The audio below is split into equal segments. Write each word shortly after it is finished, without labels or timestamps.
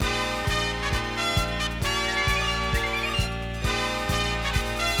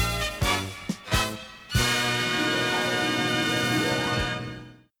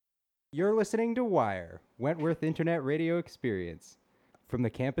You're listening to Wire, Wentworth Internet Radio Experience, from the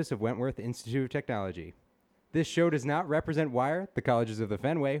campus of Wentworth Institute of Technology. This show does not represent Wire, the colleges of the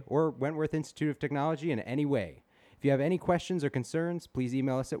Fenway, or Wentworth Institute of Technology in any way. If you have any questions or concerns, please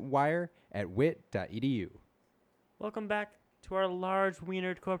email us at wire@wit.edu. Welcome back to our large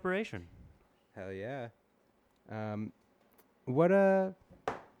wienered corporation. Hell yeah. What do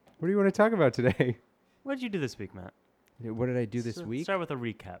you want to talk about today? What did you do this week, Matt? What did I do this week? Start with a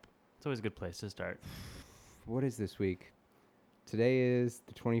recap. It's always a good place to start. What is this week? Today is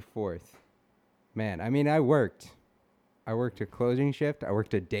the 24th. Man, I mean, I worked a closing shift. I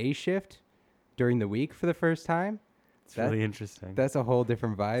worked a day shift during the week for the first time. It's really interesting. That's a whole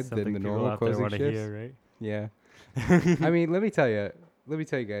different vibe than the normal closing shifts. Hear, right? Yeah. I mean, let me tell you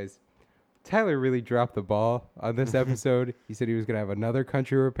guys. Tyler really dropped the ball on this episode. He said he was going to have another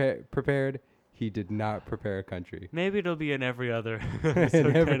country prepared. He did not prepare a country. Maybe it'll be in every other episode.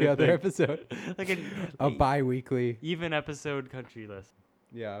 In every other episode. Like a bi-weekly. Even episode country list.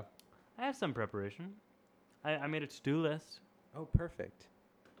 Yeah. I have some preparation. I made a to-do list. Oh, perfect.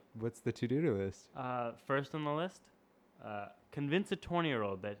 What's the to-do list? First on the list, convince a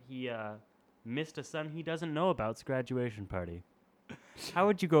 20-year-old that he missed a son he doesn't know about's graduation party. How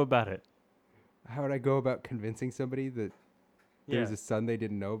would you go about it? How would I go about convincing somebody that there's a son they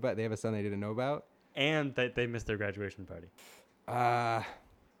didn't know about? They have a son they didn't know about? And that they missed their graduation party.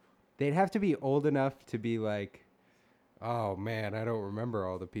 They'd have to be old enough to be like, oh, man, I don't remember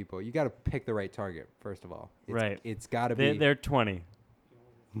all the people. You got to pick the right target, first of all. Right. It's got to be. They're 20.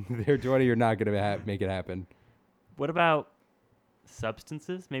 They're 20. You're not going to make it happen. What about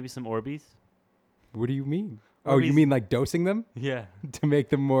substances? Maybe some Orbeez? What do you mean? Orbeez. Oh, you mean like dosing them? Yeah. To make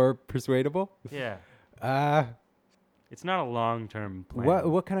them more persuadable? Yeah. It's not a long-term plan.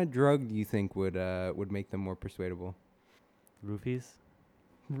 What kind of drug do you think would make them more persuadable? Roofies?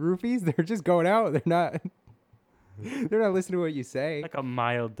 Roofies? They're just going out. They're not listening to what you say. Like a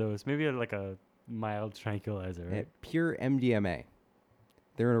mild dose. Maybe like a mild tranquilizer, right? Pure MDMA.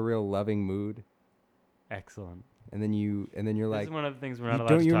 They're in a real loving mood. Excellent. And then you're like, this is one of the things we're not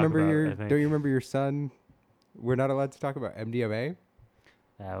allowed to talk about, I think. Don't you remember your son? We're not allowed to talk about MDMA?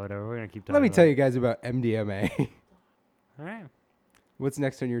 Yeah, whatever. We're going to keep talking Let me tell you guys about MDMA. All right. What's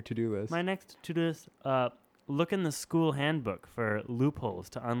next on your to-do list? My next to-do list, look in the school handbook for loopholes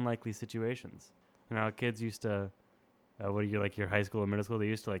to unlikely situations. You know, kids used to, your high school or middle school, they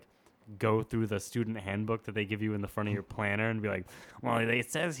used to like go through the student handbook that they give you in the front of your planner and be like, well,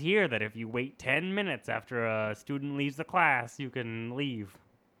 it says here that if you wait 10 minutes after a student leaves the class, you can leave.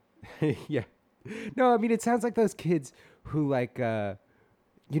 Yeah. No, I mean, it sounds like those kids who like,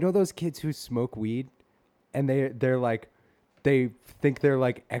 those kids who smoke weed and they're like, they think they're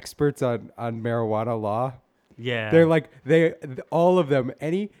like experts on marijuana law. Yeah. They're like, all of them,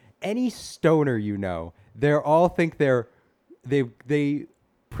 any stoner, they all think they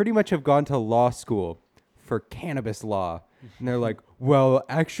pretty much have gone to law school for cannabis law. And they're like, well,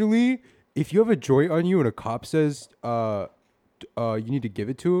 actually, if you have a joint on you and a cop says, you need to give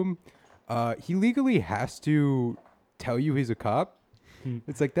it to him, he legally has to tell you he's a cop.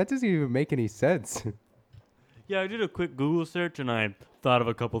 It's like, that doesn't even make any sense. Yeah, I did a quick Google search and I thought of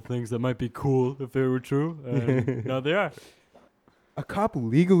a couple things that might be cool if they were true. And now they are. A cop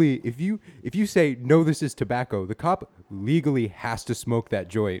legally, if you say, no, this is tobacco, the cop legally has to smoke that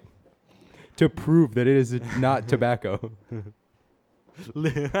joint to prove that it is not tobacco.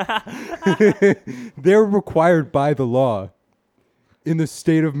 They're required by the law in the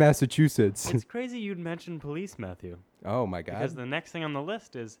state of Massachusetts. It's crazy you'd mention police, Matthew. Oh, my God. Because the next thing on the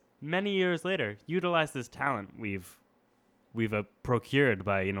list is, many years later, utilize this talent we've procured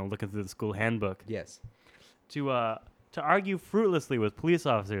by, looking through the school handbook. Yes. To argue fruitlessly with police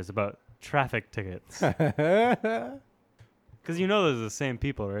officers about traffic tickets. Because those are the same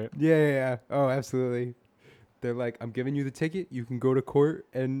people, right? Yeah. Oh, absolutely. They're like, I'm giving you the ticket. You can go to court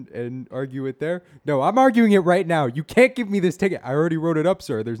and argue it there. No, I'm arguing it right now. You can't give me this ticket. I already wrote it up,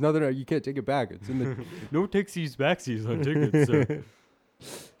 sir. There's nothing. You can't take it back. It's in the no takesies backsies on tickets, sir.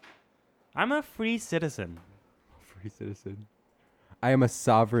 I'm a free citizen. Free citizen. I am a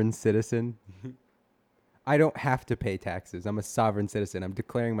sovereign citizen. I don't have to pay taxes. I'm a sovereign citizen. I'm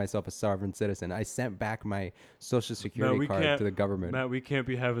declaring myself a sovereign citizen. I sent back my social security card to the government. Matt, we can't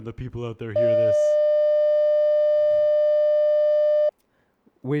be having the people out there hear this.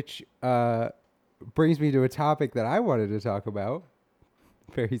 Which brings me to a topic that I wanted to talk about.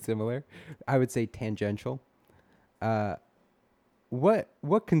 Very similar. I would say tangential.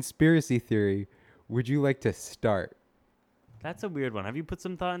 What conspiracy theory would you like to start? That's a weird one. Have you put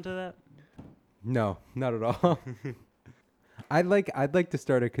some thought into that? No, not at all. I'd like to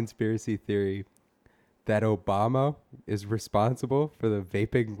start a conspiracy theory that Obama is responsible for the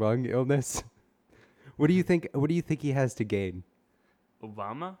vaping lung illness. What do you think? What do you think he has to gain?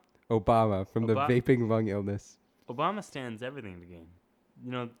 Obama? Obama from the Oba- vaping lung illness. Obama stands everything to gain.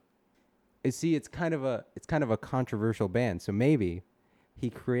 You know, See, it's kind of a controversial ban. So maybe he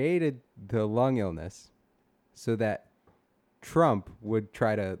created the lung illness so that Trump would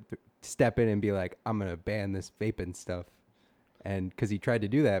try to step in and be like, "I'm gonna ban this vaping stuff," and because he tried to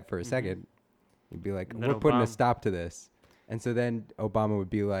do that for a second, he'd be like, And then "We're putting a Obama- stop to this," and so then Obama would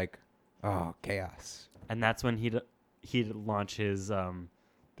be like, "Oh, chaos." and that's when he'd launch his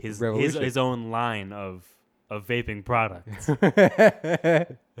Revolution. his own line of vaping products.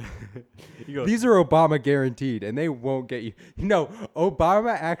 He goes, These are Obama guaranteed, and they won't get you. No,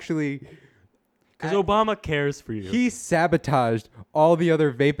 Obama actually. because Obama cares for you. He sabotaged all the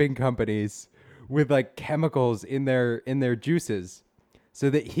other vaping companies with like chemicals in their juices so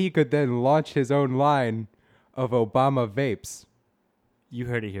that he could then launch his own line of Obama vapes. You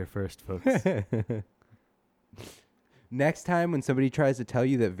heard it here first, folks. Next time when somebody tries to tell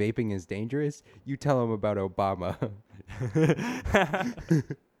you that vaping is dangerous, you tell them about Obama.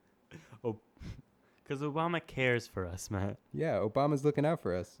 Because Obama cares for us, Matt. Yeah, Obama's looking out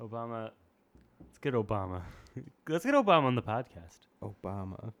for us. Obama, let's get Obama. Let's get Obama on the podcast.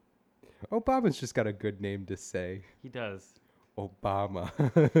 Obama. Obama's just got a good name to say. He does. Obama.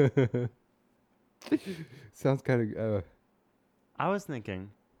 Sounds kind of. I was thinking,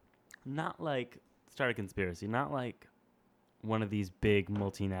 not like start a conspiracy, not like one of these big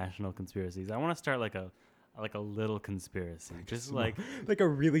multinational conspiracies. I want to start like a little conspiracy, just like like a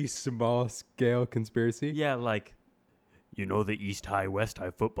really small scale conspiracy. yeah, like you know the East High West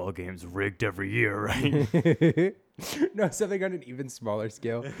High football game's rigged every year, right? No, something on an even smaller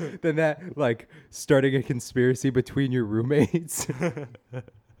scale than that. Like starting a conspiracy between your roommates.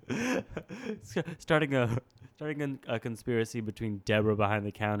 starting a conspiracy between Deborah behind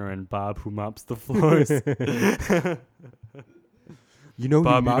the counter and Bob who mops the floors. You know,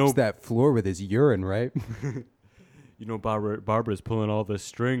 Bob, he you mops know- that floor with his urine, right? You know, Barbara's pulling all the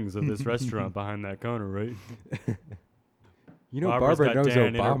strings of this restaurant behind that counter, right? You know, Barbara's Barbara got knows Dan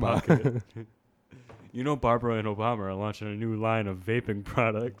in her Obama. pocket. You know, Barbara and Obama are launching a new line of vaping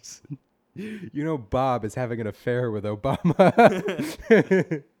products. You know, Bob is having an affair with Obama.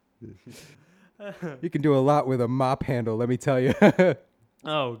 You can do a lot with a mop handle, let me tell you.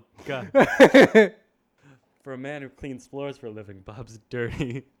 Oh, God. For a man who cleans floors for a living, Bob's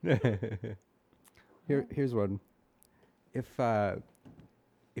dirty. Here's one. If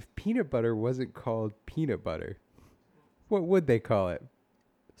peanut butter wasn't called peanut butter, what would they call it?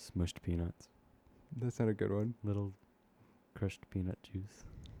 Smushed peanuts. That's not a good one. Little crushed peanut juice.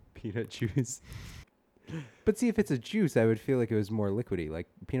 Peanut juice. But see, if it's a juice, I would feel like it was more liquidy. Like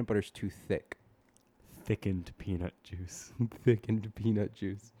peanut butter's too thick. Thickened peanut juice. Thickened peanut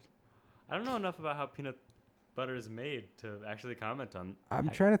juice. I don't know enough about how peanut butter is made to actually comment on. I'm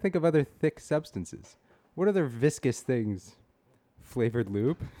trying to think of other thick substances. What other viscous things? Flavored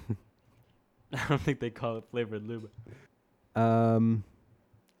lube? I don't think they call it flavored lube.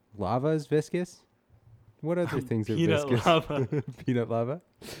 Lava is viscous? What other things are Peanut viscous? lava. Peanut lava?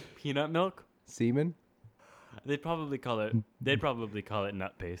 Peanut milk? Semen? They'd probably call it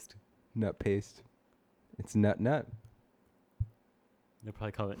nut paste. Nut paste. It's nut. They'd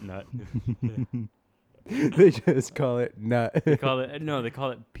probably call it nut. They just call it nut. They call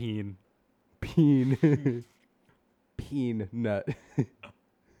it peen. Peen. Peen nut.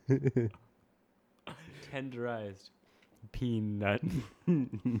 Tenderized peen nut.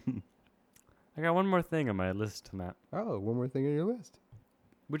 I got one more thing on my list, Matt, Oh, one more thing on your list.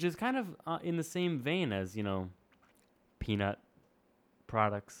 which is kind of in the same vein as, peanut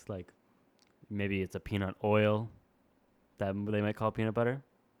products. Like maybe it's a peanut oil that they might call peanut butter.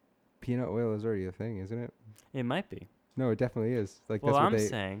 Peanut oil is already a thing, isn't it? It might be. No, it definitely is. Like Well,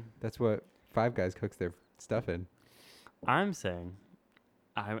 that's that's what Five Guys cooks their stuff in. I'm saying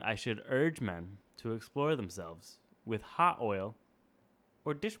I should urge men to explore themselves with hot oil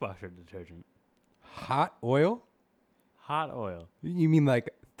or dishwasher detergent. Hot oil? Hot oil. You mean like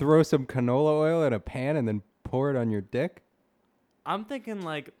throw some canola oil in a pan and then pour it on your dick? I'm thinking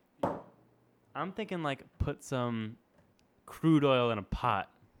like put some crude oil in a pot.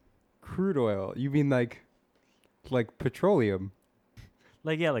 Crude oil? You mean like petroleum?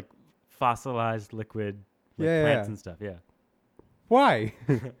 Like fossilized liquid, like Yeah, plants yeah. and stuff. Yeah, Why?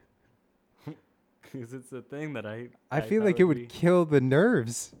 because it's a thing that I feel thought like it would be- kill the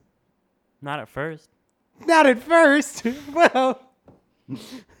nerves. not at first. Not at first. Well,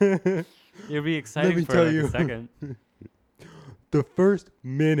 It'd be exciting me for tell like you. a second. The first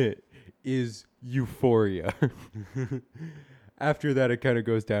minute is euphoria. After that, it kind of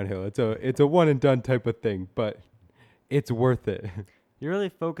goes downhill. It's a one and done type of thing, but it's worth it. You're really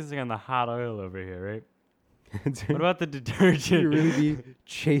focusing on the hot oil over here, right? What What about the detergent? you really be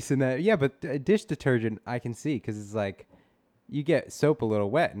chasing that? Yeah, but dish detergent I can see because it's like you get soap a little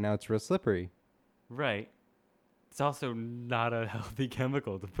wet and now it's real slippery. Right. It's also not a healthy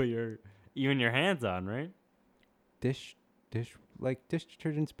chemical to put even your hands on, right? Dish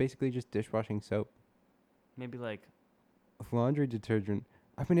detergent's basically just dishwashing soap. Maybe like Laundry detergent.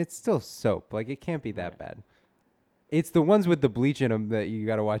 I mean, it's still soap. Like it can't be that Right. bad. It's the ones with the bleach in them that you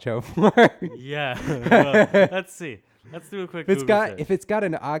got to watch out for. yeah. Well, let's see. Let's do a quick. If it's got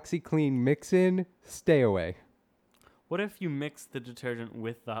an OxyClean mix-in, stay away. What if you mix the detergent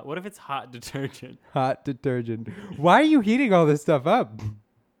with the? What if it's hot detergent Hot detergent. Why are you heating all this stuff up?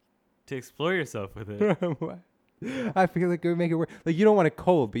 to explore yourself with it? What? I feel like it would make it work. Like you don't want it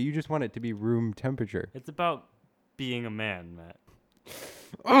cold, but you just want it to be room temperature. It's about being a man, Matt.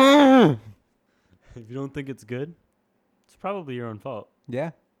 If you don't think it's good, it's probably your own fault.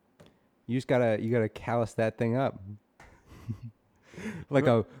 Yeah. You gotta callus that thing up. like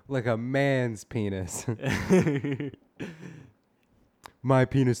a man's penis. My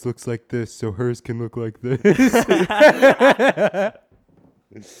penis looks like this, so hers can look like this.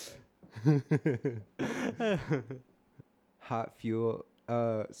 Hot fuel.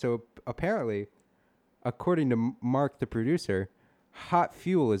 So apparently, according to Mark, the producer, hot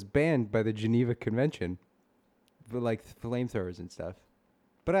fuel is banned by the Geneva Convention for like flamethrowers and stuff.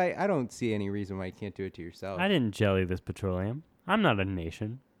 But I don't see any reason why you can't do it to yourself. I didn't jelly this petroleum. I'm not a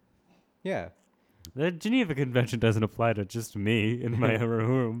nation. Yeah. The Geneva Convention doesn't apply to just me in my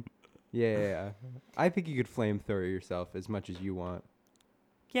room. Yeah. I think you could flamethrower yourself as much as you want.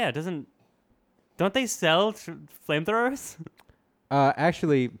 Yeah, it doesn't. Don't they sell flamethrowers?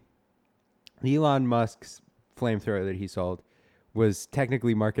 Actually, Elon Musk's flamethrower that he sold was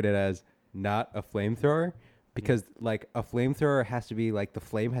technically marketed as not a flamethrower because like a flamethrower has to be like the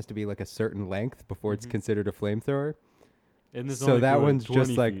flame has to be like a certain length before it's considered a flamethrower. And this So only that grew at one's 20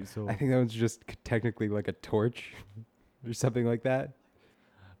 just like feet, so- I think that one's just technically like a torch or something like that.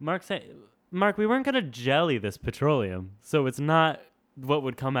 Mark, we weren't gonna jelly this petroleum, so it's not what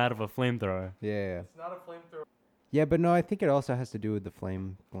would come out of a flamethrower. Yeah. It's not a flamethrower. Yeah, but no, I think it also has to do with the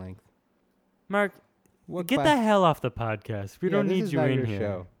flame length. Mark, What get the hell off the podcast. We don't this need is you not in your here.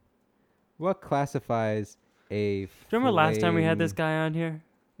 show. What classifies a Do you remember last time we had this flame- guy on here?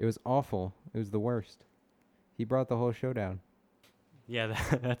 It was awful. It was the worst. He brought the whole show down. Yeah,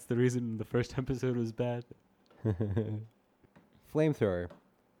 that's the reason the first episode was bad. Flamethrower.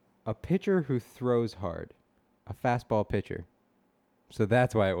 A pitcher who throws hard. A fastball pitcher. So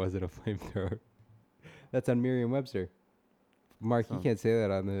that's why it wasn't a flamethrower. That's on Merriam-Webster. Mark, you Sounds- can't say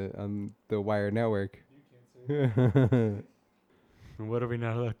that on the Wire Network. What are we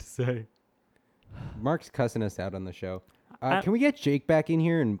not allowed to say? Mark's cussing us out on the show. I- Can we get Jake back in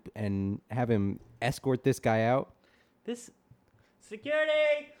here and have him escort this guy out? This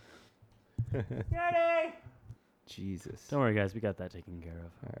security. Security. Jesus. Don't worry, guys. We got that taken care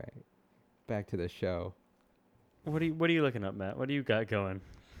of. All right. Back to the show. What are you looking up, Matt? What do you got going?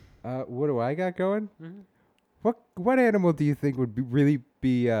 What do I got going? Mm-hmm. What animal do you think would really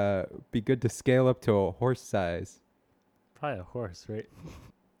be good to scale up to a horse size? Probably a horse, right?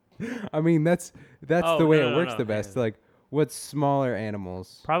 I mean, that's Oh, the way no, it no, works no, the best. yeah. Like, what smaller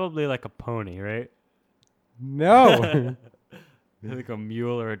animals? Probably like a pony, right? No. Like a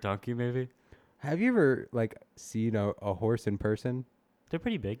mule or a donkey, maybe. Have you ever like seen a horse in person? They're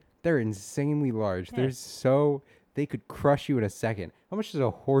pretty big. They're insanely large. Yeah. They could crush you in a second. How much does a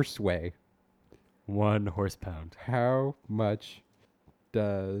horse weigh? 1 horse-pound. How much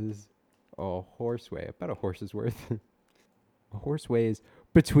does a horse weigh? I bet a horse is worth. A horse weighs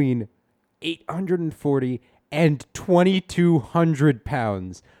between 840 and 2,200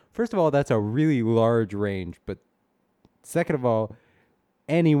 pounds. First of all, that's a really large range. But second of all,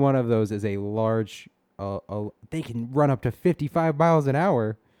 any one of those is a large. They can run up to 55 miles an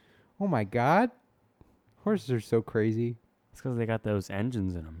hour. Oh my God. Horses are so crazy. It's because they got those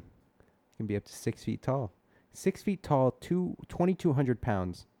engines in them. Can be up to 6 feet tall. 6 feet tall, 2,200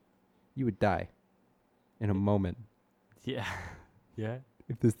 pounds. You would die in a moment Yeah. Yeah.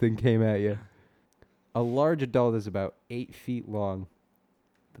 if this thing came at you. A large adult is about 8 feet long.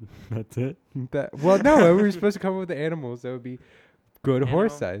 That's it. Well, no, we were supposed to come up with the animals that would be good Animal?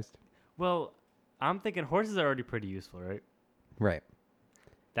 horse sized. Well, I'm thinking horses are already pretty useful, right? Right.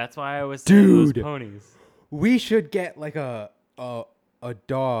 That's why I was saying Dude. those ponies. We should get like a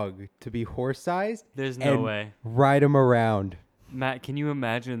dog to be horse sized. There's no and way. Ride him around. Matt, can you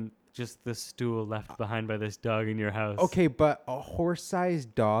imagine just the stool left behind by this dog in your house? Okay, but a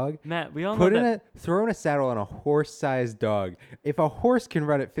horse-sized dog. Matt, we all know that. Throw in a saddle on a horse-sized dog. If a horse can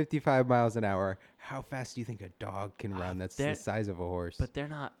run at 55 miles an hour, how fast do you think a dog can run? That's the they're- size of a horse. But they're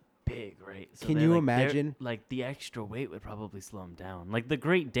not big, right? So Can they're, you they're- imagine? Like the extra weight would probably slow them down. Like the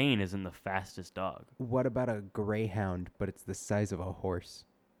Great Dane isn't the fastest dog. What about a greyhound, but it's the size of a horse?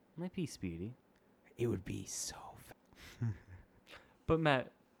 Might be speedy. It would be so fast. But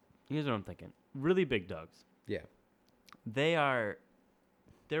Matt, here's what I'm thinking. Really big dogs. Yeah.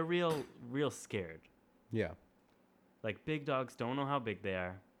 They're real scared. Yeah. Like big dogs don't know how big they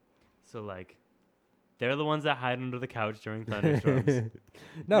are. So like they're the ones that hide under the couch during thunderstorms.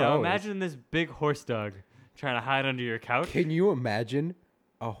 No, Now always. imagine this big horse dog trying to hide under your couch. Can you imagine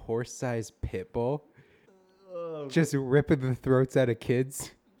a horse-sized pit bull just ripping the throats out of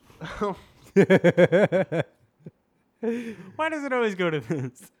kids? Why does it always go to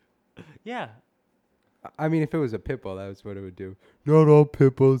this? Yeah. I mean, if it was a pit bull, that was what it would do. Not all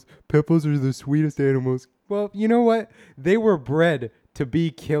pit bulls. Pit bulls are the sweetest animals. Well, you know what? They were bred to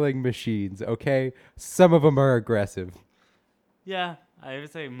be killing machines, okay? Some of them are aggressive. Yeah, I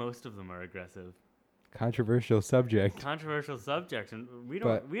would say most of them are aggressive. Controversial subject. Controversial subjects, and we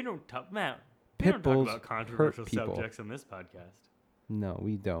But don't talk, Matt. We pit don't talk bulls about hurt controversial people. subjects on this podcast. No,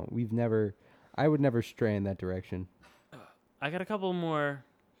 we don't. I would never stray in that direction. I got a couple more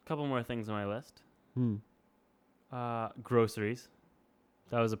things on my list. Groceries.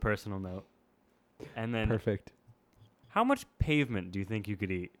 That was a personal note. And then, Perfect. how much pavement do you think you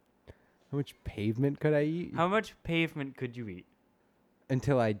could eat? How much pavement could I eat? How much pavement could you eat?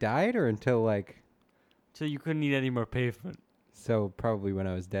 Until I died or until like... So you couldn't eat any more pavement. So probably when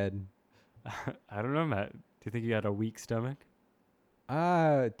I was dead. I don't know, Matt. Do you think you had a weak stomach?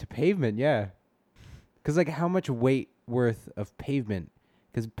 To pavement, yeah. Because, like, how much weight worth of pavement?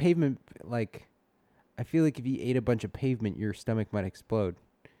 Because pavement, like, I feel like if you ate a bunch of pavement, your stomach might explode.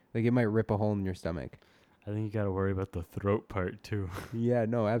 Like, it might rip a hole in your stomach. I think you got to worry about the throat part, too. Yeah,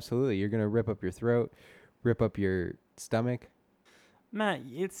 no, absolutely. You're going to rip up your throat, rip up your stomach. Matt,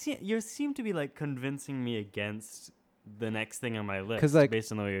 you seem to be, like, convincing me against the next thing on my list 'Cause, like,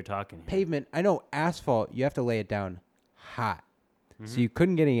 based on the way you're talking here. Pavement, I know asphalt, you have to lay it down hot. So Mhm. you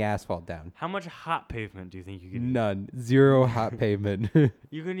couldn't get any asphalt down. How much hot pavement do you think you could eat? None. Zero hot pavement.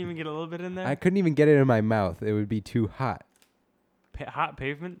 You couldn't even get a little bit in there? I couldn't even get it in my mouth. It would be too hot. Hot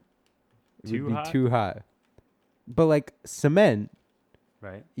pavement? It Too would be hot? too hot. But like cement,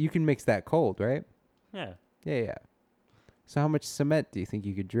 Right. you can mix that cold, right? Yeah. Yeah. So how much cement do you think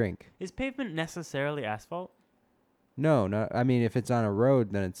you could drink? Is pavement necessarily asphalt? No. I mean, if it's on a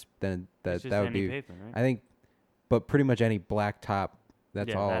road, then It's that just would any be. pavement, right? I think, but pretty much any black top, that's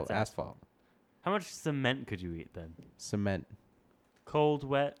Yeah, all that's asphalt. How much cement could you eat then? Cement. Cold,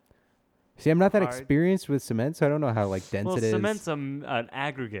 wet? See, I'm not that Hard. experienced with cement, so I don't know how like dense Well, it is. cement's an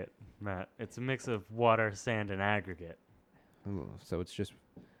aggregate, Matt. It's a mix of water, sand, and aggregate. Oh, so it's just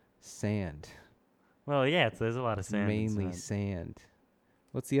sand. Well, yeah, there's a lot of It's sand. in mainly cement. sand.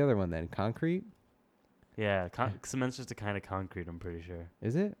 What's the other one then? Concrete? Yeah, cement's just a kind of concrete, I'm pretty sure.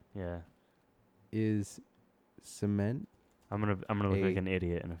 Is it? Yeah. Is cement I'm gonna look like A- an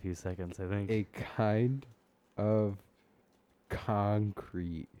idiot in a few seconds, I think. a kind of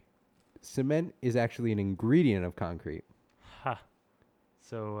concrete? Cement is actually an ingredient of concrete. Ha.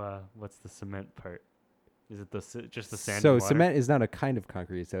 So, what's the cement part? Is it just the sand? So and water? cement is not a kind of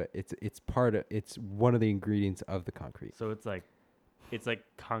concrete. So it's one of the ingredients of the concrete. So it's like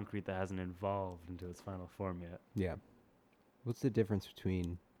concrete that hasn't evolved into its final form yet. Yeah. What's the difference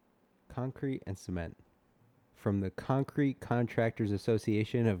between concrete and cement? From the Concrete Contractors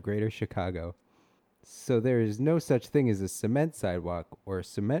Association of Greater Chicago. So there is no such thing as a cement sidewalk or a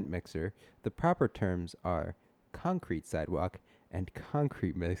cement mixer. The proper terms are concrete sidewalk and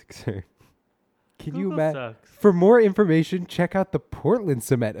concrete mixer. Can you Google imagine? sucks. For more information, check out the Portland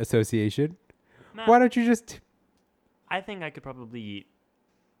Cement Association. Matt, Why don't you just... I think I could probably eat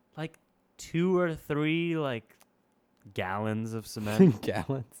like 2 or 3 like gallons of cement.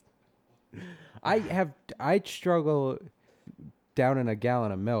 gallons? I'd struggle down in a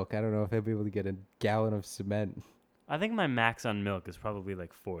gallon of milk. I don't know if I'd be able to get a gallon of cement. I think my max on milk is probably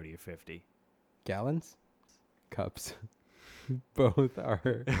like 40 or 50. Gallons? Cups. Both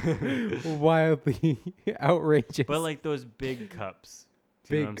are wildly outrageous. But like those big cups.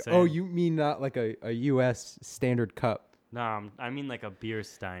 Do you know what I'm big. saying? Oh, you mean not like a U.S. standard cup? No, I mean like a beer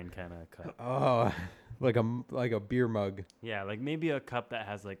stein kind of cup. Oh, like a beer mug. Yeah, like maybe a cup that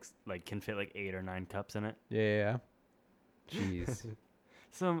has like can fit like 8 or 9 cups in it. Yeah. Jeez.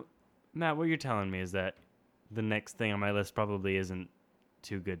 So, Matt, what you're telling me is that the next thing on my list probably isn't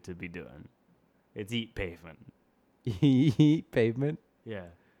too good to be doing. It's eat pavement. Eat pavement. Yeah.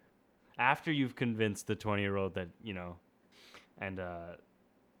 After you've convinced the 20-year-old that, and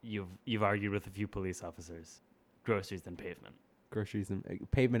you've argued with a few police officers, groceries then pavement. Groceries and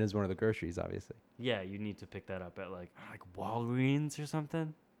pavement is one of the groceries, obviously. Yeah, you need to pick that up at like Walgreens or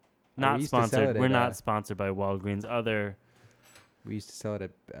something. We Not used to sell sponsored. it We're at, not sponsored by Walgreens. Other We used to sell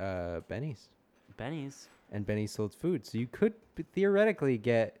it at Benny's, Benny's. and Benny's sold food, so you could theoretically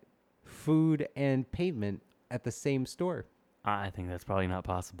get food and pavement at the same store, I think that's probably not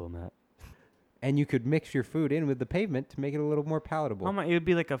possible, Matt. and you could mix your food in with the pavement to make it a little more palatable. Oh my! It would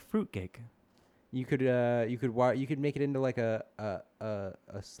be like a fruitcake. You could make it into like a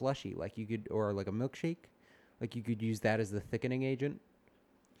slushy, or like a milkshake, like you could use that as the thickening agent,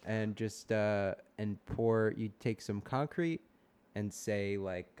 and just and pour. You'd take some concrete and say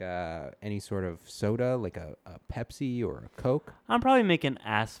like any sort of soda, like a Pepsi or a Coke. I'm probably making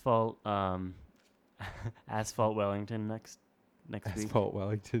asphalt asphalt Wellington next week. Asphalt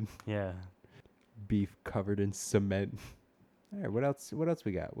Wellington, Yeah. beef covered in cement. All right, what else? What else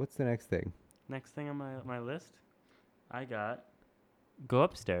we got? What's the next thing? Next thing on my list, I got go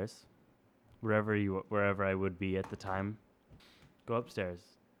upstairs, wherever I would be at the time. Go upstairs,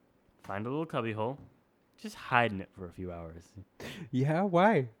 find a little cubby hole, just hide in it for a few hours. Yeah,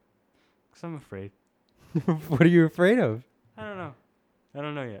 why? 'Cause I'm afraid. What are you afraid of? I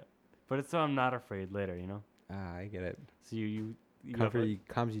don't know yet, but it's so I'm not afraid later. Ah, I get it. So you have Comfort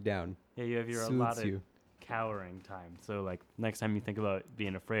calms you down. you have your Soothes allotted you. cowering time. So like next time you think about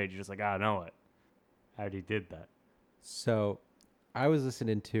being afraid, you're just like, I know it. I already did that. So, I was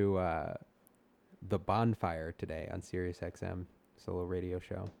listening to The Bonfire today on Sirius XM, solo radio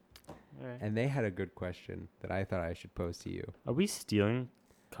show, All right. and they had a good question that I thought I should pose to you. Are we stealing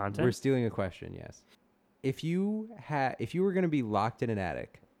content? We're stealing a question, yes. If you were going to be locked in an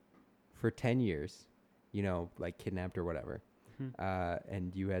attic for 10 years, like kidnapped or whatever,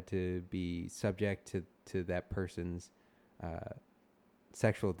 and you had to be subject to that person's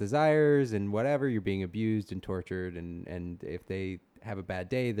sexual desires and whatever, you're being abused and tortured, and if they have a bad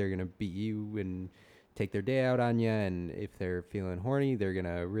day, they're going to beat you and take their day out on you, and if they're feeling horny, they're going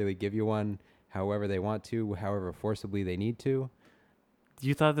to really give you one however they want to, however forcibly they need to.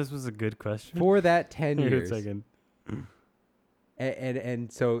 You thought this was a good question? For that 10 Wait a years. second. And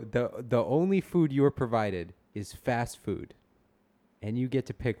so the only food you are provided is fast food. And you get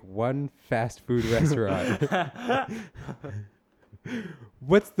to pick one fast food restaurant.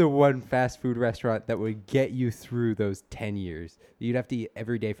 What's the one fast food restaurant that would get you through those 10 years? You'd have to eat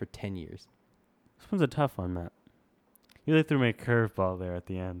every day for 10 years. This one's a tough one, Matt. You really threw me a curveball there at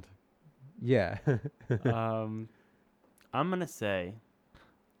the end. Yeah. I'm gonna say.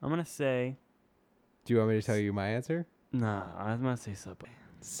 Do you want me to tell you my answer? Nah, I'm gonna say Subway.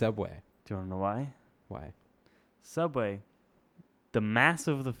 Subway. Do you wanna know why? Why? Subway. The mass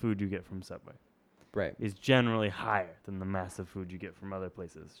of the food you get from Subway Right. is generally higher than the mass of food you get from other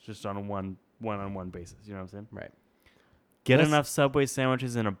places, just on a one-on-one basis. You know what I'm saying? Right. Get Less- enough Subway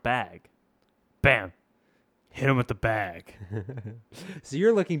sandwiches in a bag. Bam. Hit them with the bag. So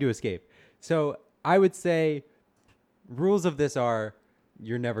you're looking to escape. So I would say rules of this are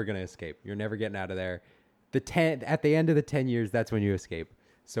you're never going to escape. You're never getting out of there. At the end of the 10 years, that's when you escape.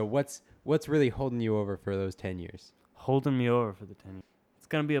 So what's really holding you over for those 10 years? Holding me over for the 10 years. It's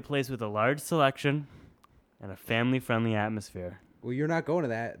going to be a place with a large selection and a family-friendly atmosphere. Well, you're not going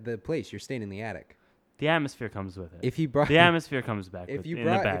to the place. You're staying in the attic. The atmosphere comes with it. If he brought The atmosphere comes back if in the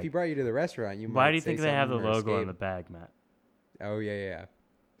brought bag. you to the restaurant, you might Why do you say think they have the something or logo on escape. the bag, Matt? Oh yeah.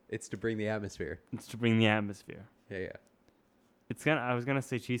 It's to bring the atmosphere. It's to bring the atmosphere. Yeah. I was gonna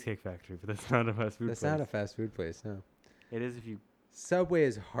say Cheesecake Factory, but that's not a fast food That's place. not a fast food place, no. It is if you. Subway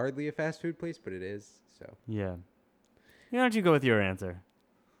is hardly a fast food place, but it is. So Yeah. Why don't you go with your answer?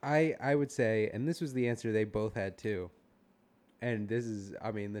 I would say, and this was the answer they both had too. And this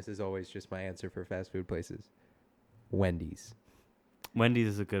is always just my answer for fast food places. Wendy's. Wendy's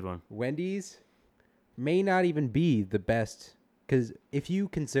is a good one. Wendy's may not even be the best, because if you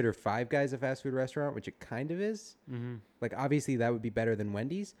consider Five Guys a fast food restaurant, which it kind of is, Mm-hmm. like obviously that would be better than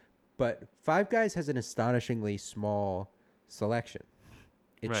Wendy's, but Five Guys has an astonishingly small selection.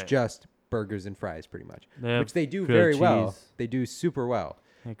 It's Right. just burgers and fries pretty much, They have which they do grilled very well. cheese. They do super well.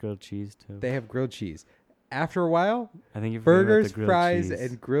 Hey, grilled cheese too. They have grilled cheese. After a while, I think you're forgetting about burgers, the grilled fries, cheese.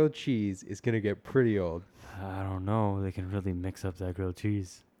 and grilled cheese is going to get pretty old. I don't know. They can really mix up that grilled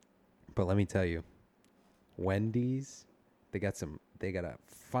cheese. But let me tell you, Wendy's, they got a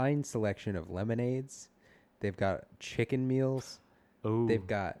fine selection of lemonades. They've got chicken meals. Oh, They've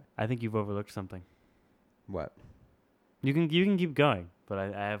got I think you've overlooked something. What? You can keep going, but I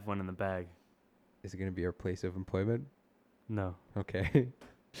have one in the bag. Is it going to be our place of employment? No. Okay.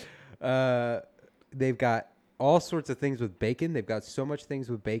 They've got all sorts of things with bacon. They've got so much things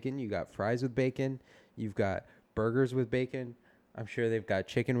with bacon. You got fries with bacon. You've got burgers with bacon. I'm sure they've got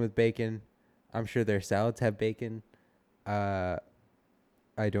chicken with bacon. I'm sure their salads have bacon. I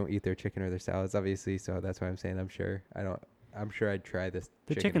don't eat their chicken or their salads, obviously, so that's why I'm saying I'm sure. I'm sure I'd try this.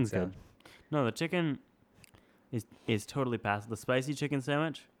 The chicken chicken's salad. good. No, the chicken is totally passable. The spicy chicken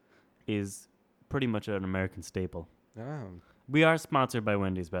sandwich is pretty much an American staple. Oh. We are sponsored by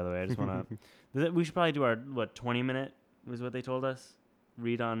Wendy's, by the way. I just want to. We should probably do our 20-minute was what they told us.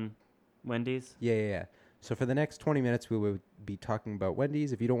 Read on Wendy's. Yeah. So for the next 20 minutes, we will be talking about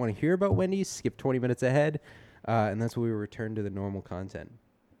Wendy's. If you don't want to hear about Wendy's, skip 20 minutes ahead, and that's when we return to the normal content.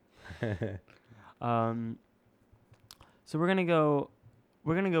 So we're gonna go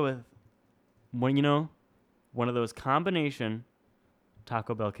with one of those combination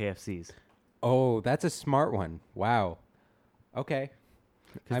Taco Bell KFCs. Oh, that's a smart one. Wow. Okay.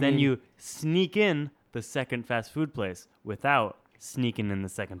 Because then you sneak in the second fast food place without sneaking in the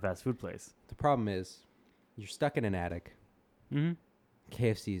second fast food place. The problem is, you're stuck in an attic. Mm-hmm.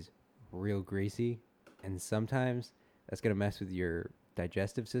 KFC's real greasy, and sometimes that's going to mess with your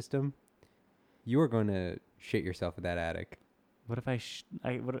digestive system. You are going to shit yourself in that attic. What if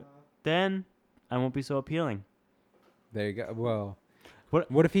then I won't be so appealing. There you go. Well, What-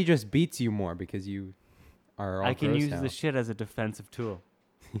 what if he just beats you more because you are all I can gross use now? the shit as a defensive tool.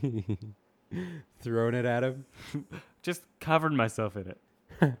 Throwing it at him. Just covered myself in it.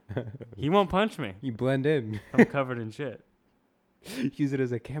 He won't punch me. You blend in. I'm covered in shit. Use it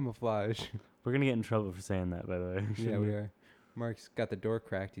as a camouflage. We're gonna get in trouble for saying that, by the way. Yeah, we are. Mark's got the door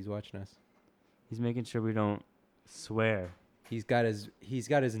cracked. He's watching us. He's making sure we don't swear. He's got his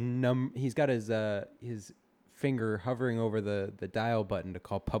finger hovering over the dial button to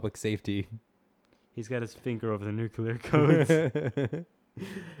call public safety. He's got his finger over the nuclear codes.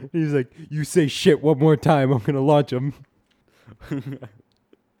 He's like, you say shit one more time, I'm gonna launch him.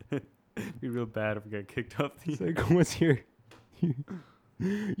 Be real bad if we get kicked off the. It's like, what's your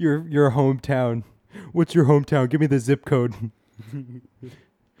hometown? What's your hometown? Give me the zip code.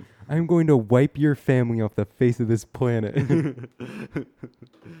 I'm going to wipe your family off the face of this planet.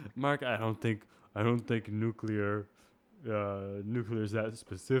 Mark, I don't think nuclear is that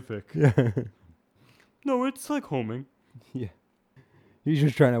specific. Yeah. No, it's like homing. Yeah. He's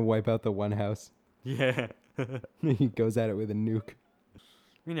just trying to wipe out the one house. Yeah. He goes at it with a nuke.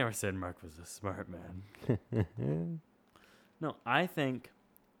 We never said Mark was a smart man. No, I think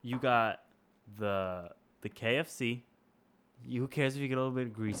you got the KFC. Who cares if you get a little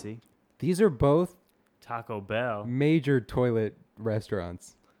bit greasy? These are both Taco Bell. major toilet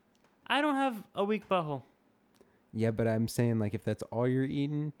restaurants. I don't have a weak butthole. Yeah, but I'm saying, like, if that's all you're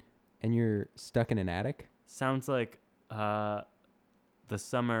eating and you're stuck in an attic. Sounds like the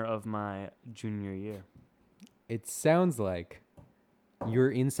summer of my junior year. It sounds like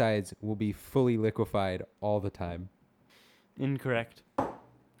your insides will be fully liquefied all the time. Incorrect.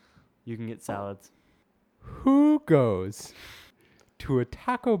 You can get salads. Who goes to a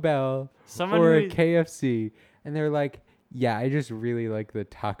Taco Bell or a KFC and they're like, yeah, I just really like the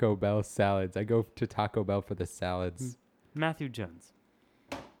Taco Bell salads. I go to Taco Bell for the salads. Matthew Jones.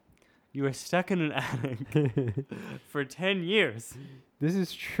 You were stuck in an attic for 10 years. This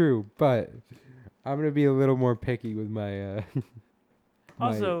is true, but I'm going to be a little more picky with my...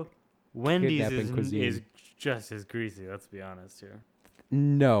 Also, Wendy's kidnapping cuisine. is just as greasy, let's be honest here.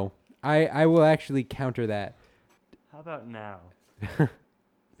 No. I will actually counter that. How about now? Does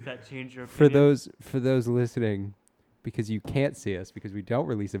that change your opinion? For those listening, because you can't see us because we don't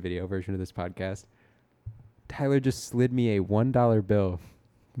release a video version of this podcast, Tyler just slid me a $1 bill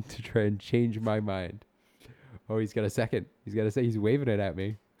to try and change my mind. Oh, he's got a second. He's waving it at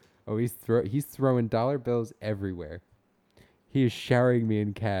me. Oh, he's throwing dollar bills everywhere. He is showering me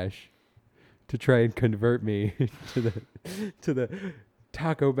in cash to try and convert me to the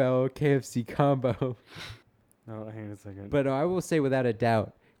Taco Bell KFC combo. No, hang on a second. But I will say without a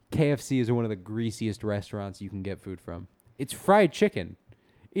doubt, KFC is one of the greasiest restaurants you can get food from. It's fried chicken.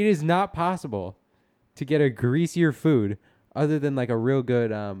 It is not possible to get a greasier food other than like a real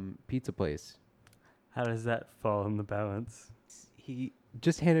good pizza place. How does that fall in the balance? He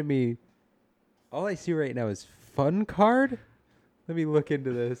just handed me, all I see right now is Fun Card. Let me look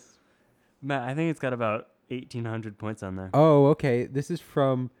into this. Matt, I think it's got about 1,800 points on there. Oh, okay. This is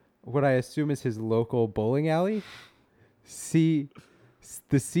from what I assume is his local bowling alley. The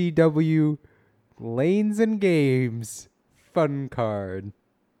CW Lanes and Games Fun Card.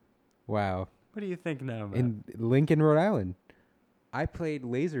 Wow. What do you think now, man? in Lincoln, Rhode Island. I played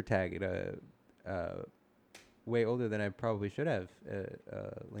laser tag at way older than I probably should have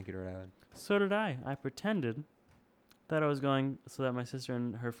at Lincoln, Rhode Island. So did I. I pretended that I was going so that my sister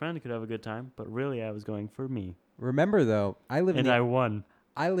and her friend could have a good time, but really I was going for me. Remember though, I live in And I won.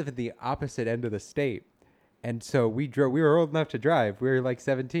 I live at the opposite end of the state. And so we were old enough to drive. We were like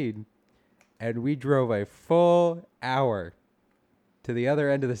 17. And we drove a full hour to the other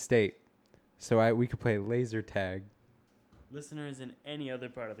end of the state so we could play laser tag. Listeners in any other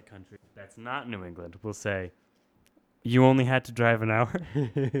part of the country that's not New England will say, you only had to drive an hour?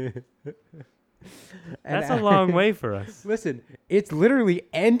 That's a long way for us. Listen, it's literally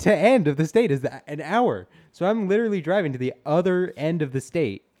end to end of the state is an hour. So I'm literally driving to the other end of the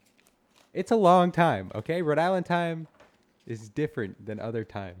state. It's a long time, okay? Rhode Island time is different than other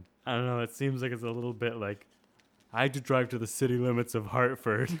time. I don't know. It seems like it's a little bit like I had to drive to the city limits of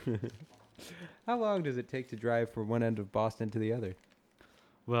Hartford. How long does it take to drive from one end of Boston to the other?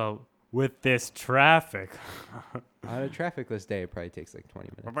 Well, with this traffic. On a trafficless day, it probably takes like 20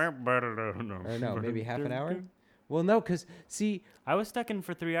 minutes. Or no, maybe half an hour? Well, no, because, see, I was stuck in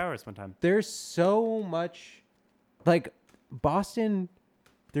for 3 hours one time. there's so much, like, Boston,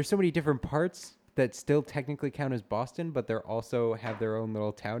 there's so many different parts that still technically count as Boston, but they also have their own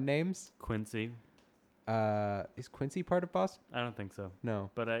little town names. Quincy. Is Quincy part of Boston? I don't think so. No.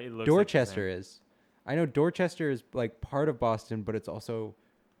 But it looks Dorchester is. I know Dorchester is like part of Boston, but it's also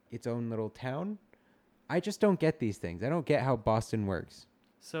its own little town. I just don't get these things. I don't get how Boston works.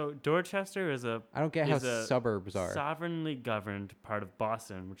 So Dorchester is I don't get how is a suburbs are. sovereignly governed part of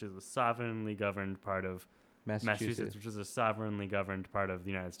Boston, which is a sovereignly governed part of Massachusetts, which is a sovereignly governed part of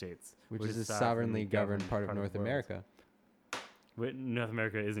the United States, which is a sovereignly governed part of North America. Wait, North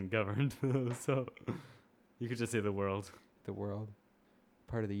America isn't governed, so you could just say the world. The world.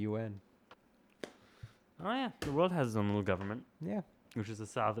 Part of the UN. Oh yeah, the world has its own little government, Yeah. which is a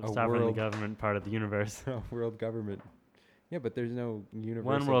sovereignly world- governed part of the universe. World government. Yeah, but there's no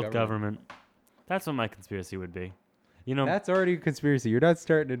universal One world government. That's what my conspiracy would be. You know, That's already a conspiracy. You're not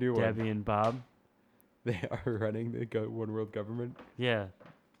starting a new one. Debbie and Bob. They are running the one world government. Yeah,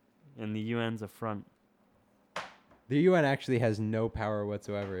 and the UN's a front. The UN actually has no power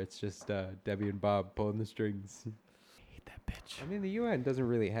whatsoever. It's just Debbie and Bob pulling the strings. Hate that bitch. I mean, the UN doesn't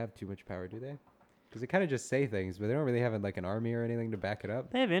really have too much power, do they? Because they kind of just say things, but they don't really have like an army or anything to back it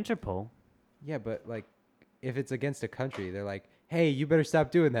up. They have Interpol. Yeah, but like, if it's against a country, they're like, "Hey, you better stop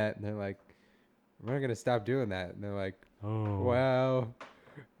doing that," and they're like, "We're not gonna stop doing that," and they're like, Oh. "Well,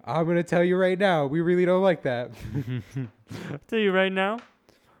 I'm gonna tell you right now, we really don't like that." I'll tell you right now,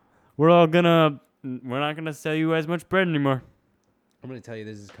 we're not gonna sell you as much bread anymore. I'm gonna tell you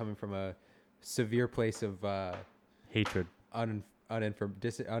this is coming from a severe place of Hatred.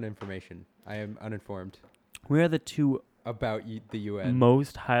 uninformation. I am uninformed We are the two about the UN.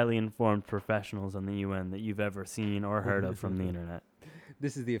 most highly informed professionals on the UN that you've ever seen or heard of from the internet.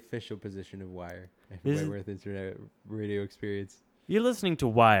 This is the official position of Wire. This is- Wayworth Internet Radio Experience You're listening to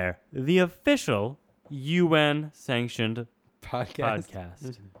Wire, the official UN-sanctioned podcast.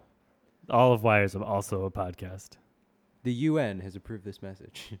 podcast. All of Wire is also a podcast. The UN has approved this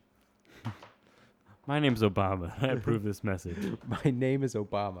message. My name's Obama. I approve this message. My name is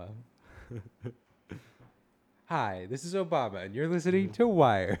Obama. Hi, this is Obama, and you're listening to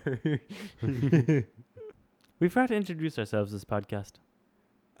Wire. We forgot to introduce ourselves this podcast.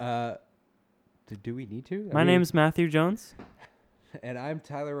 Do we need to? My name's Matthew Jones. And I'm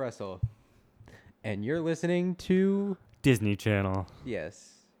Tyler Russell. And you're listening to... Disney Channel.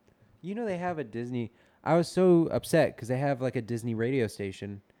 Yes. You know they have a Disney... I was so upset because they have like a Disney radio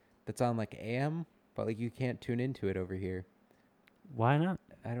station that's on like AM, but like you can't tune into it over here. Why not?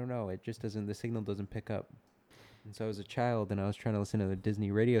 I don't know. It just doesn't... The signal doesn't pick up. And so I was a child and I was trying to listen to the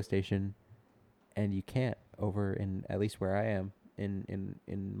Disney radio station, and you can't over in at least where I am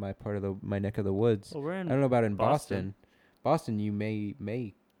in my part of my neck of the woods. Well, we're in I don't know about in Boston. Boston, you may.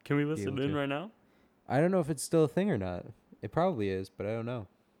 Can we listen able in to. right now? I don't know if it's still a thing or not. It probably is, but I don't know.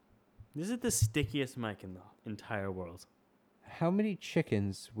 This is the stickiest mic in the entire world. How many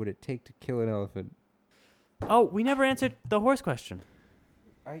chickens would it take to kill an elephant? Oh, we never answered the horse question.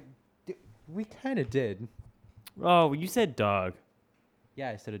 We kind of did. Oh, you said dog. Yeah,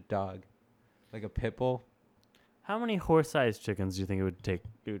 I said a dog, like a pit bull. How many horse-sized chickens do you think it would take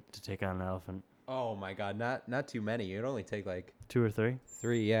to take on an elephant? Oh my God, not too many. It'd only take like 2 or 3?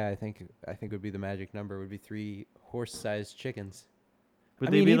 3. Yeah, I think would be the magic number. Would be 3 horse-sized chickens. Would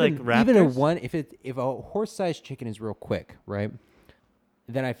I they mean, be even, like raptors? even if a horse-sized chicken is real quick, right?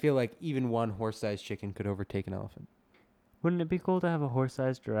 Then I feel like even one horse-sized chicken could overtake an elephant. Wouldn't it be cool to have a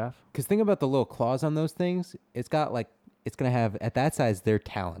horse-sized giraffe? Because think about the little claws on those things. It's got like, it's going to have, at that size, they're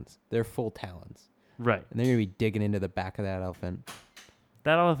talons. They're full talons. Right. And they're going to be digging into the back of that elephant.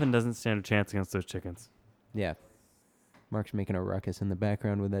 That elephant doesn't stand a chance against those chickens. Yeah. Mark's making a ruckus in the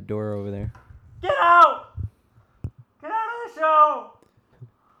background with that door over there. Get out! Get out of the show!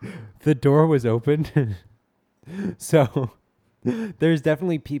 The door was opened. So there's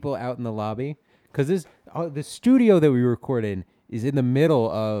definitely people out in the lobby. Because the studio that we record in is in the middle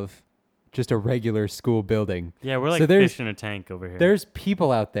of just a regular school building. Yeah, we're like So there's- fish in a tank over here. There's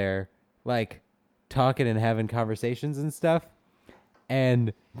people out there, like, talking and having conversations and stuff.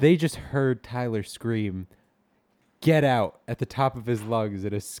 And they just heard Tyler scream, "Get out," at the top of his lungs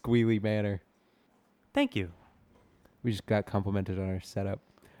in a squealy manner. Thank you. We just got complimented on our setup.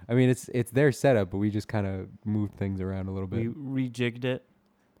 I mean, it's their setup, but we just kind of moved things around a little We bit. rejigged it.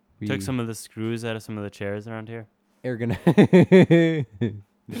 We Took some of the screws out of some of the chairs around here. we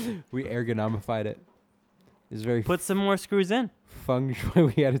ergonomified it. It's very Put some more screws in. feng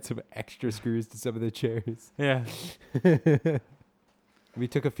shui. We added some extra screws to some of the chairs. Yeah. We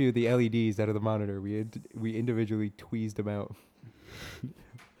took a few of the LEDs out of the monitor. We individually tweezed them out.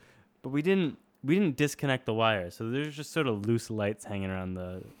 But we didn't disconnect the wires, so there's just sort of loose lights hanging around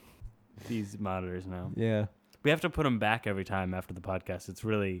these monitors now. Yeah. We have to put them back every time after the podcast. It's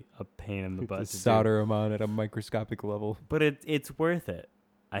really a pain in the butt To to do. solder them on at a microscopic level. But it's worth it,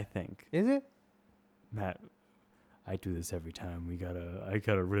 I think. Is it? Matt, I do this every time. I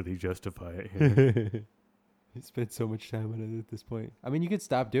gotta really justify it here. You spent so much time on it at this point. I mean, you could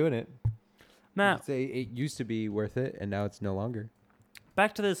stop doing it. You Matt, could say it used to be worth it, and now it's no longer.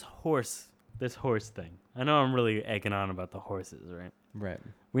 back to this horse thing. I know I'm really egging on about the horses, right? Right.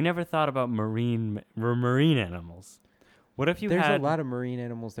 We never thought about marine animals. What if you There's had a lot of marine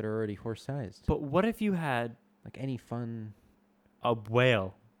animals that are already horse-sized. But what if you had Like any fun... a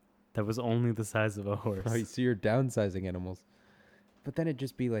whale that was only the size of a horse? Oh, so you're downsizing animals. But then it'd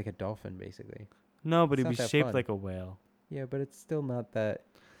just be like a dolphin, basically. No, but It's it'd be not that shaped fun. like a whale. Yeah, but it's still not that...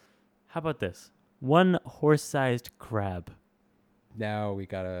 How about this? One horse-sized crab. Now we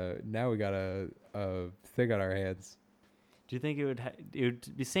got a thing on our hands. Do you think it would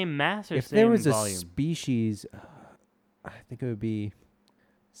be same mass or If same there was volume? a species, I think it would be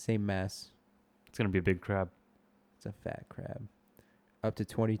same mass. It's gonna be a big crab. It's a fat crab. Up to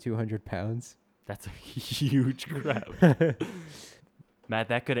 2,200 pounds. That's a huge crab. Matt,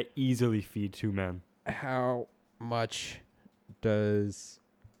 that could easily feed 2 men. How much does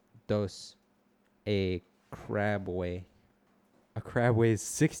a crab weigh? A crab weighs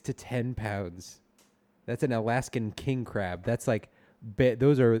 6 to 10 pounds. That's an Alaskan king crab. That's like,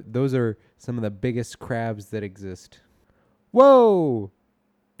 those are some of the biggest crabs that exist. Whoa!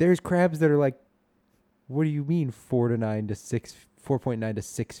 There's crabs that are like, what do you mean 4.9 to 6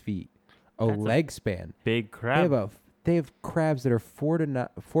 feet? A That's a leg span. Big crab. They have crabs that are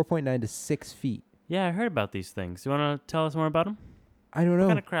 4.9 to 6 feet. Yeah, I heard about these things. You want to tell us more about them? I don't know. What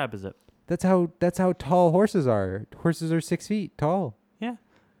kind of crab is it? That's how tall horses are. Horses are 6 feet tall. Yeah.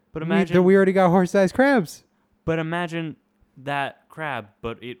 But imagine we already got horse-sized crabs. But imagine that crab,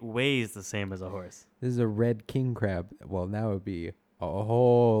 but it weighs the same as a horse. This is a red king crab. Well, now it would be a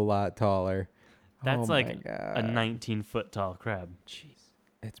whole lot taller. That's Oh like my a God. 19-foot tall crab. Jeez.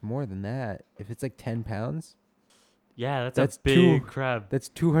 It's more than that. If it's like 10 pounds, Yeah, that's That's a big two- crab. that's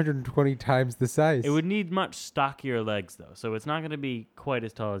 220 times the size. It would need much stockier legs, though, so it's not going to be quite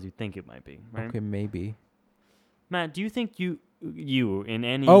as tall as you think it might be, right? Okay, maybe. Matt, do you think you in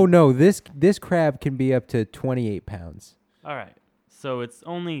any... Oh, no. This crab can be up to 28 pounds. All right. So it's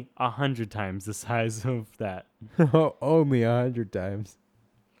only 100 times the size of that. Only 100 times.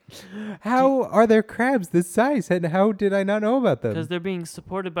 How are there crabs this size, and how did I not know about them? Because they're being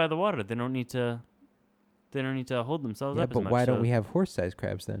supported by the water. They don't need to hold themselves Yeah, up as but much. why don't we have horse-sized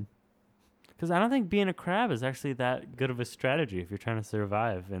crabs then? Because I don't think being a crab is actually that good of a strategy if you're trying to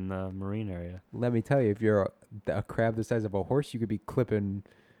survive in the marine area. Let me tell you, if you're a crab the size of a horse, you could be clipping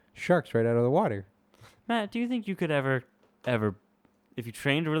sharks right out of the water. Matt, do you think you could ever, if you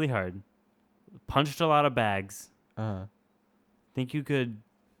trained really hard, punched a lot of bags, Uh-huh. do you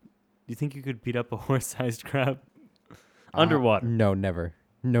think you could beat up a horse-sized crab? Underwater. No, never.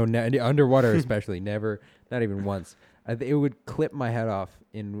 No, underwater especially. Never. Not even once. It would clip my head off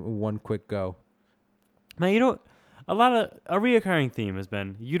in one quick go. Matt, a reoccurring theme has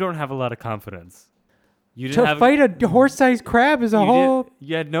been you don't have a lot of confidence. You To didn't have fight a horse-sized crab is a whole...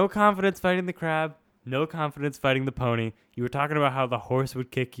 You had no confidence fighting the crab, no confidence fighting the pony. You were talking about how the horse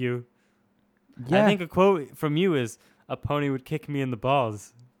would kick you. Yeah, I think a quote from you is, "A pony would kick me in the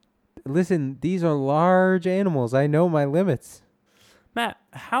balls." Listen, these are large animals. I know my limits. Matt,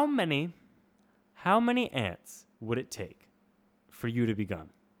 how many ants would it take for you to be gone?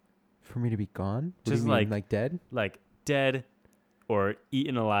 For me to be gone? What Just do you mean, like dead? Like dead or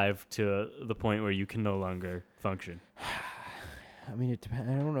eaten alive to the point where you can no longer function. I mean, it depends.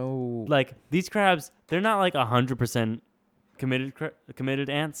 I don't know. Like these crabs, they're not like 100% committed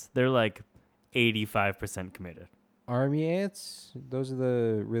ants. They're like 85% committed. Army ants? Those are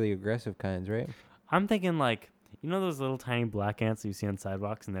the really aggressive kinds, right? I'm thinking like, you know those little tiny black ants that you see on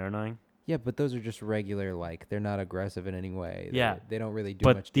sidewalks and they're annoying? Yeah, but those are just regular, like, they're not aggressive in any way. Yeah. They don't really do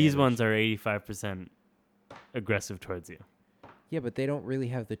But much these damage. ones are 85% aggressive towards you. Yeah, but they don't really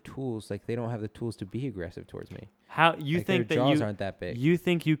have the tools. Like, they don't have the tools to be aggressive towards me. How you Like, think their that jaws aren't that big. you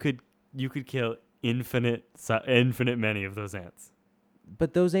think you could kill infinite many of those ants?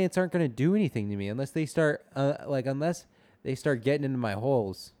 But those ants aren't going to do anything to me unless they start, unless they start getting into my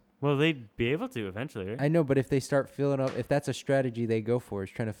holes. Well, they'd be able to eventually, right? I know, but if they start filling up, if that's a strategy they go for, is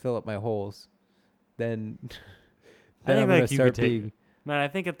trying to fill up my holes, then, I then think I'm going like to you start could take. being. Man, I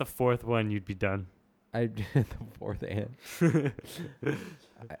think at the fourth one you'd be done. The fourth ant.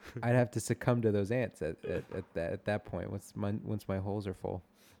 I'd have to succumb to those ants at that point once my holes are full.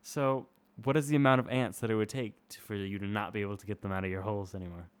 So, what is the amount of ants that it would take for you to not be able to get them out of your holes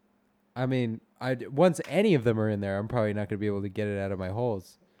anymore? I mean, once any of them are in there, I'm probably not going to be able to get it out of my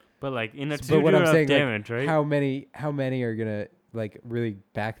holes. But like in a But to what do I'm enough saying, damage, like, right? how many are gonna like really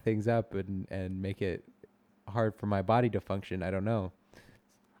back things up and make it hard for my body to function? I don't know.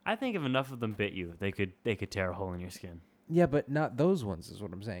 I think if enough of them bit you, they could tear a hole in your skin. Yeah, but not those ones is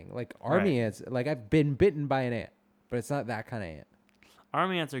what I'm saying. Like army Right. ants, like I've been bitten by an ant, but it's not that kind of ant.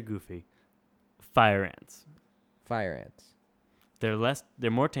 Army ants are goofy. Fire ants. Fire ants.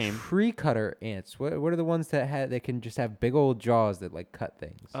 They're more tame. Tree cutter ants. What are the ones that can just have big old jaws that like cut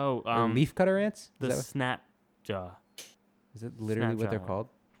things? Oh, Or leaf cutter ants? the snap jaw. Is it literally what they're Snapjaw. called?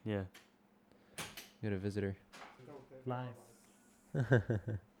 Yeah. You had a visitor. Live.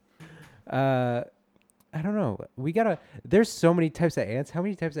 I don't know. There's so many types of ants. How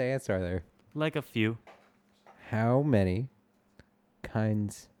many types of ants are there? Like a few. How many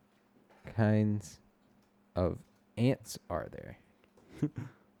kinds of ants are there?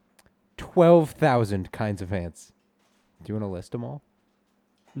 12,000 kinds of ants. Do you want to list them all?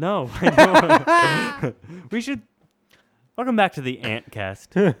 No, I don't. We should. Welcome back to the Ant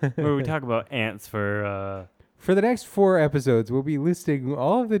Cast, where we talk about ants for. For the next 4 episodes, we'll be listing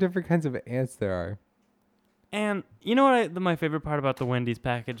all of the different kinds of ants there are. And you know what? My favorite part about the Wendy's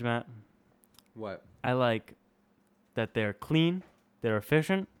package, Matt. What? I like that they're clean, they're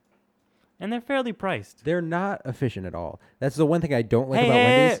efficient, and they're fairly priced. They're not efficient at all. That's the one thing I don't like about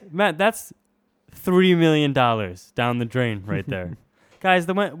Wendy's. Hey, Matt, that's $3 million down the drain right there. Guys,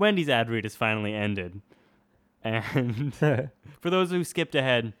 the Wendy's ad read is finally ended. And for those who skipped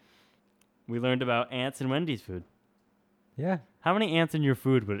ahead, we learned about ants and Wendy's food. Yeah. How many ants in your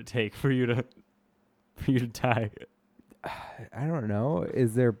food would it take for you to die? I don't know.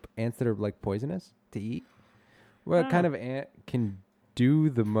 Is there ants that are like poisonous to eat? What kind of ant can do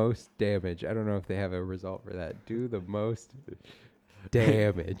the most damage? I don't know if they have a result for that. Do the most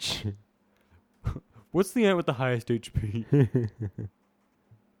damage. What's the ant with the highest HP?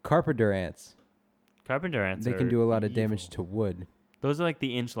 Carpenter ants. Carpenter ants. They can do a lot of damage evil. to wood. Those are like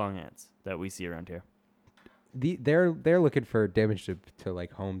the inch-long ants that we see around here. They're looking for damage to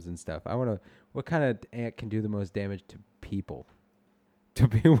like homes and stuff. I want to. What kind of ant can do the most damage to people? To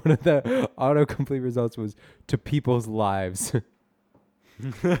be one of the autocomplete results was to people's lives.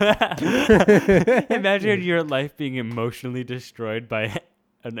 Imagine your life being emotionally destroyed by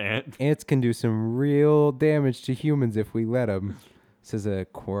an ant. Ants can do some real damage to humans if we let them, says a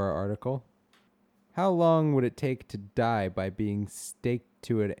Quora article. How long would it take to die by being staked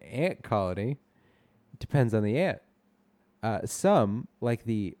to an ant colony? It depends on the ant. Some, like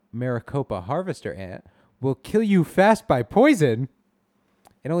the Maricopa harvester ant, will kill you fast by poison.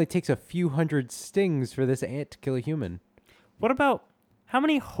 It only takes a few hundred stings for this ant to kill a human. What about how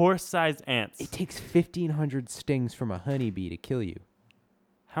many horse-sized ants? It takes 1,500 stings from a honeybee to kill you.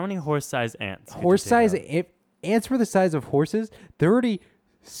 How many horse-sized ants? Horse-sized, if ants were the size of horses, they're already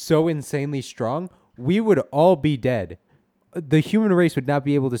so insanely strong, we would all be dead. The human race would not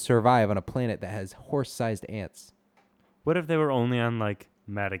be able to survive on a planet that has horse-sized ants. What if they were only on like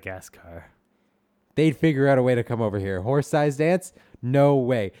Madagascar? They'd figure out a way to come over here. Horse-sized ants? No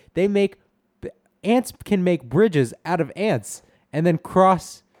way. Ants can make bridges out of ants and then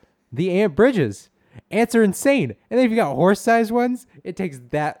cross the ant bridges. Ants are insane. And then if you got horse-sized ones, it takes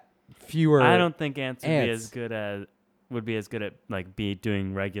that fewer. I don't think ants would be ants. as good at would be as good at like be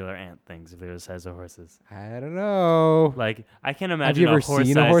doing regular ant things if they were the size of horses? I don't know. Like I can't Have imagine you ever a horse-sized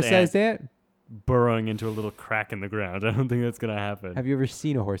seen a ant horse-sized ant? burrowing into a little crack in the ground. I don't think that's gonna happen. Have you ever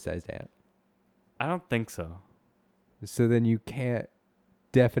seen a horse-sized ant? I don't think so. So then you can't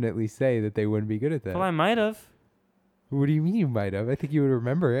definitely say that they wouldn't be good at that. Well, I might have. What do you mean you might have? I think you would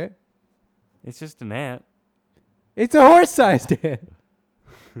remember it. It's just an ant. It's a horse-sized ant.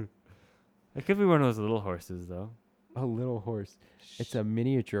 It could be one of those little horses, though. A little horse. It's a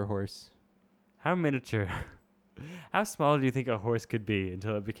miniature horse. How miniature? How small do you think a horse could be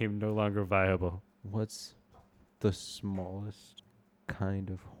until it became no longer viable? What's the smallest kind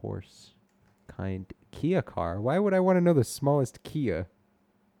of horse? Kia car. Why would I want to know the smallest Kia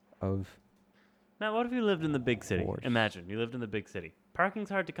of Now, what if you lived in the big city? Horse. Imagine you lived in the big city. Parking's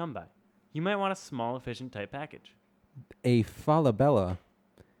hard to come by. You might want a small, efficient type package. a Falabella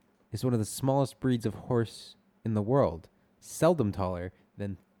is one of the smallest breeds of horse in the world, seldom taller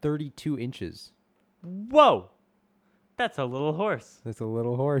than 32 inches. Whoa! That's a little horse. That's a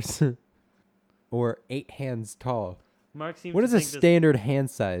little horse. Or 8 hands tall. Mark seems What to is a think this- standard hand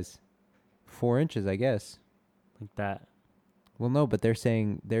size? 4 inches, I guess. like that. Well, no, but they're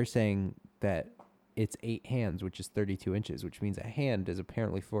saying that it's 8 hands, which is 32 inches, which means a hand is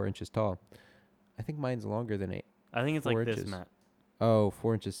apparently 4 inches tall. I think mine's longer than 8. I think it's 4 like this, inches. Matt. Oh,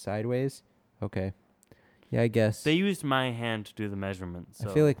 4 inches sideways? Okay. Yeah, I guess. They used my hand to do the measurement. So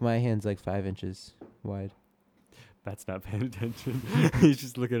I feel like my hand's like 5 inches wide. Matt's not paying attention. He's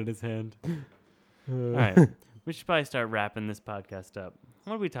just looking at his hand. All right. We should probably start wrapping this podcast up.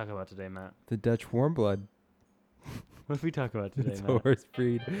 What did we talk about today, Matt? The Dutch warm blood. What did we talk about today, It's a Matt? horse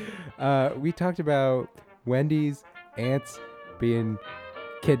breed. We talked about Wendy's, ants being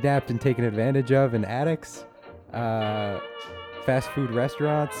kidnapped and taken advantage of in attics, fast food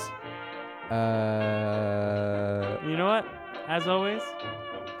restaurants. You know what? As always,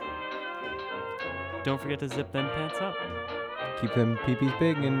 don't forget to zip them pants up. Keep them peepees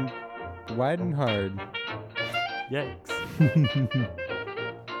big and wide and hard. Yikes.